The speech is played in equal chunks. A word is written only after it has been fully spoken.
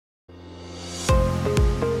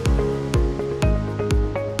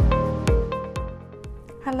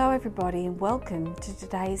Hello everybody and welcome to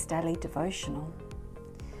today's daily devotional.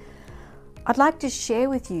 I'd like to share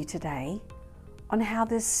with you today on how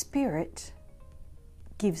the Spirit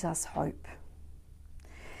gives us hope.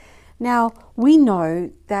 Now, we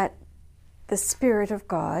know that the Spirit of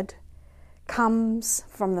God comes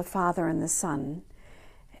from the Father and the Son.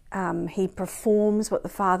 He performs what the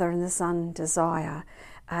Father and the Son desire.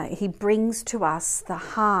 He brings to us the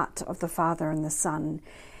heart of the Father and the Son.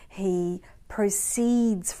 He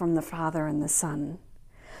proceeds from the Father and the Son.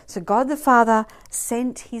 So God the Father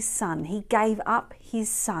sent His Son. He gave up His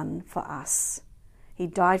Son for us. He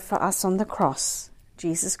died for us on the cross,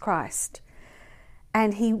 Jesus Christ.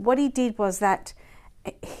 And what He did was that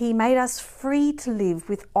He made us free to live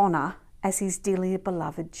with honour as His dearly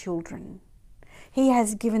beloved children. He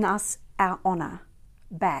has given us our honour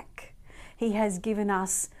back. He has given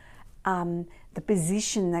us the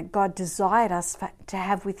position that God desired us to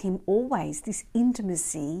have with Him always, this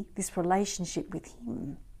intimacy, this relationship with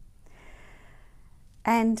Him.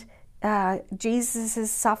 And Jesus'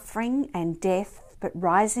 suffering and death, but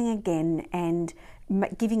rising again and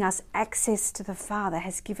giving us access to the Father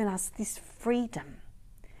has given us this freedom.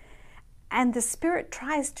 And the Spirit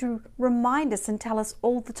tries to remind us and tell us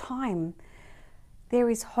all the time, there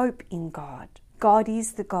is hope in God. God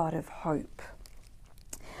is the God of hope.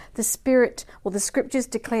 The Scriptures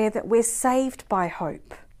declare that we're saved by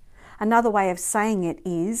hope. Another way of saying it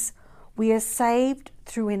is, we are saved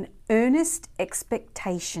through an earnest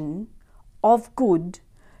expectation of good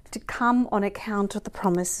to come on account of the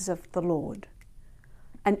promises of the Lord.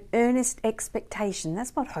 An earnest expectation,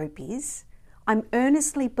 that's what hope is. I'm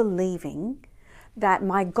earnestly believing that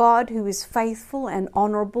my God, who is faithful and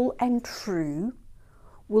honourable and true,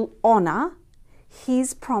 will honour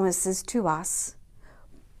His promises to us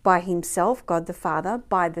by Himself, God the Father,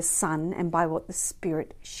 by the Son, and by what the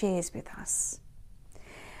Spirit shares with us.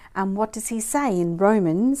 And what does He say in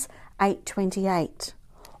Romans 8:28?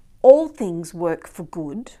 All things work for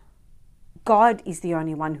good. God is the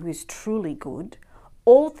only one who is truly good.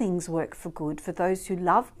 All things work for good for those who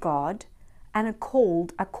love God and are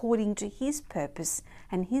called according to His purpose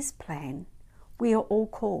and His plan. We are all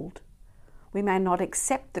called. We may not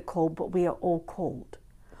accept the call, but we are all called.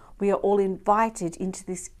 We are all invited into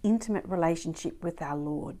this intimate relationship with our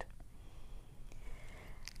Lord.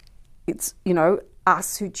 It's,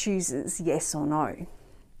 us who chooses yes or no,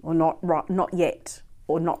 or not yet,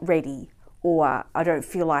 or not ready, or I don't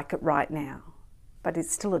feel like it right now. But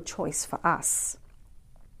it's still a choice for us.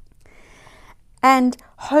 And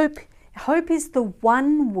hope is the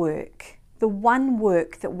one work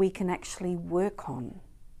that we can actually work on.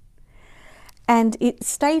 And it's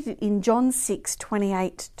stated in John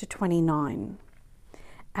 6:28-29.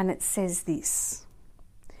 And it says this.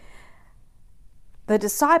 The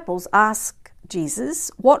disciples ask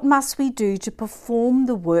Jesus, "What must we do to perform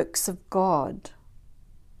the works of God?"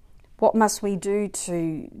 What must we do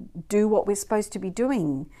to do what we're supposed to be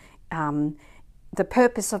doing? The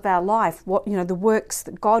purpose of our life, the works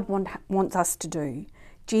that God wants us to do.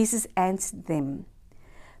 Jesus answered them,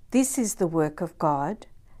 "This is the work of God,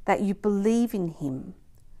 that you believe in Him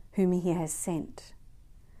whom He has sent."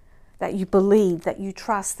 That you believe, that you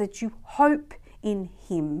trust, that you hope in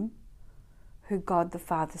Him who God the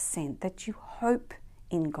Father sent. That you hope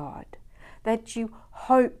in God. That you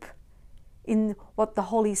hope in what the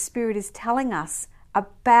Holy Spirit is telling us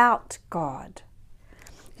about God.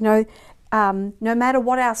 No matter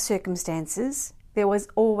what our circumstances, there was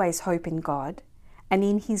always hope in God and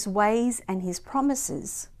in His ways and His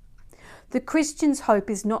promises. The Christian's hope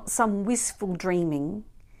is not some wistful dreaming.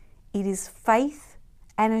 It is faith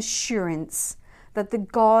and assurance that the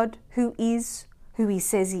God who is who He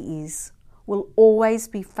says He is will always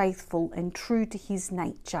be faithful and true to His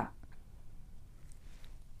nature.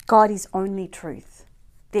 God is only truth.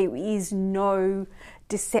 There is no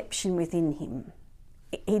deception within Him.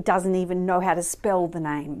 He doesn't even know how to spell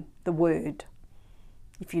the word,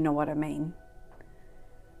 if you know what I mean.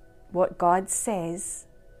 What God says,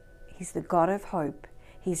 He's the God of hope.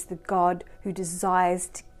 He's the God who desires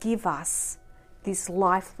to give us this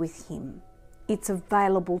life with Him. It's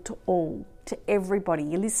available to all, to everybody.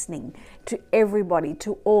 You're listening, to everybody,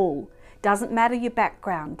 to all. Doesn't matter your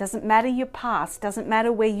background, doesn't matter your past, doesn't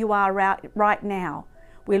matter where you are right now.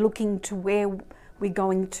 We're looking to where we're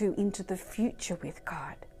going to into the future with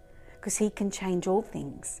God, because He can change all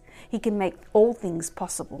things. He can make all things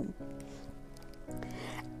possible.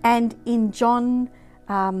 And in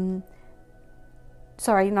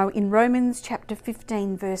in Romans chapter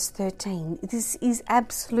 15, verse 13, this is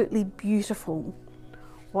absolutely beautiful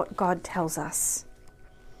what God tells us.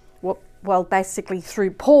 Well, basically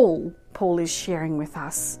through Paul is sharing with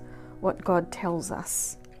us what God tells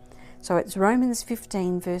us. So it's Romans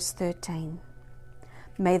 15 verse 13.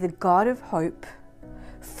 May the God of hope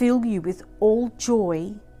fill you with all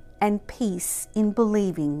joy and peace in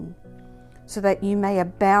believing, so that you may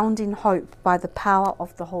abound in hope by the power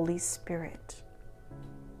of the Holy Spirit.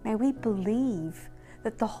 May we believe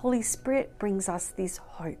that the Holy Spirit brings us this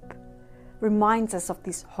hope, reminds us of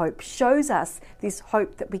this hope, shows us this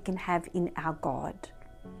hope that we can have in our God.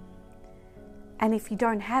 And if you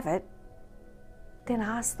don't have it, then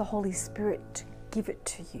ask the Holy Spirit to give it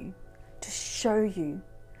to you, to show you,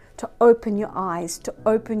 to open your eyes, to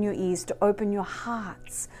open your ears, to open your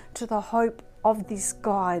hearts to the hope of this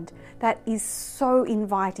God that is so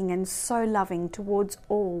inviting and so loving towards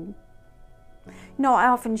all. I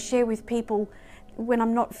often share with people when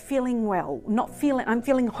I'm not feeling well, I'm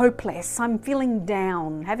feeling hopeless, I'm feeling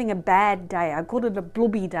down, having a bad day. I call it a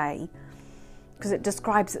blubby day because it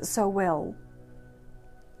describes it so well.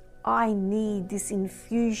 I need this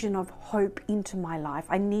infusion of hope into my life.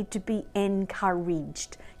 I need to be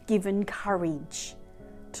encouraged, given courage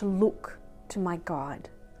to look to my God.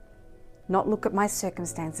 Not look at my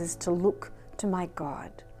circumstances, to look to my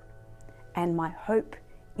God. And my hope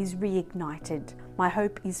is reignited. My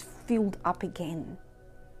hope is filled up again.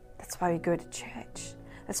 That's why we go to church.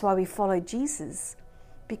 That's why we follow Jesus.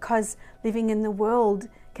 Because living in the world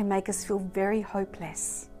can make us feel very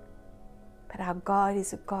hopeless. But our God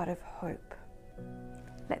is a God of hope.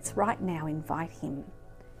 Let's right now invite Him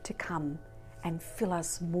to come and fill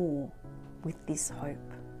us more with this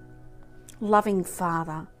hope. Loving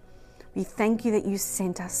Father, we thank you that you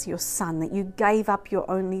sent us your Son, that you gave up your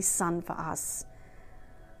only Son for us.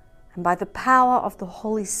 And by the power of the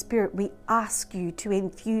Holy Spirit, we ask you to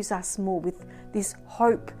infuse us more with this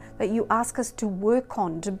hope that you ask us to work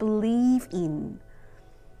on, to believe in,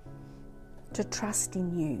 to trust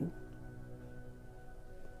in you.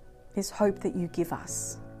 This hope that you give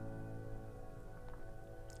us.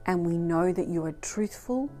 And we know that you are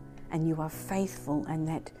truthful and you are faithful, and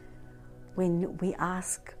that when we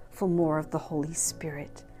ask for more of the Holy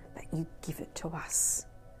Spirit, that you give it to us.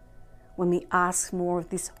 When we ask more of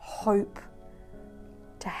this hope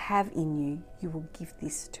to have in you, you will give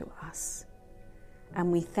this to us.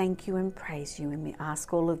 And we thank you and praise you, and we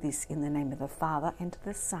ask all of this in the name of the Father, and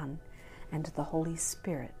the Son, and the Holy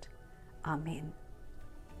Spirit. Amen.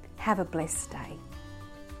 Have a blessed day.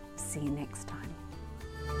 See you next time.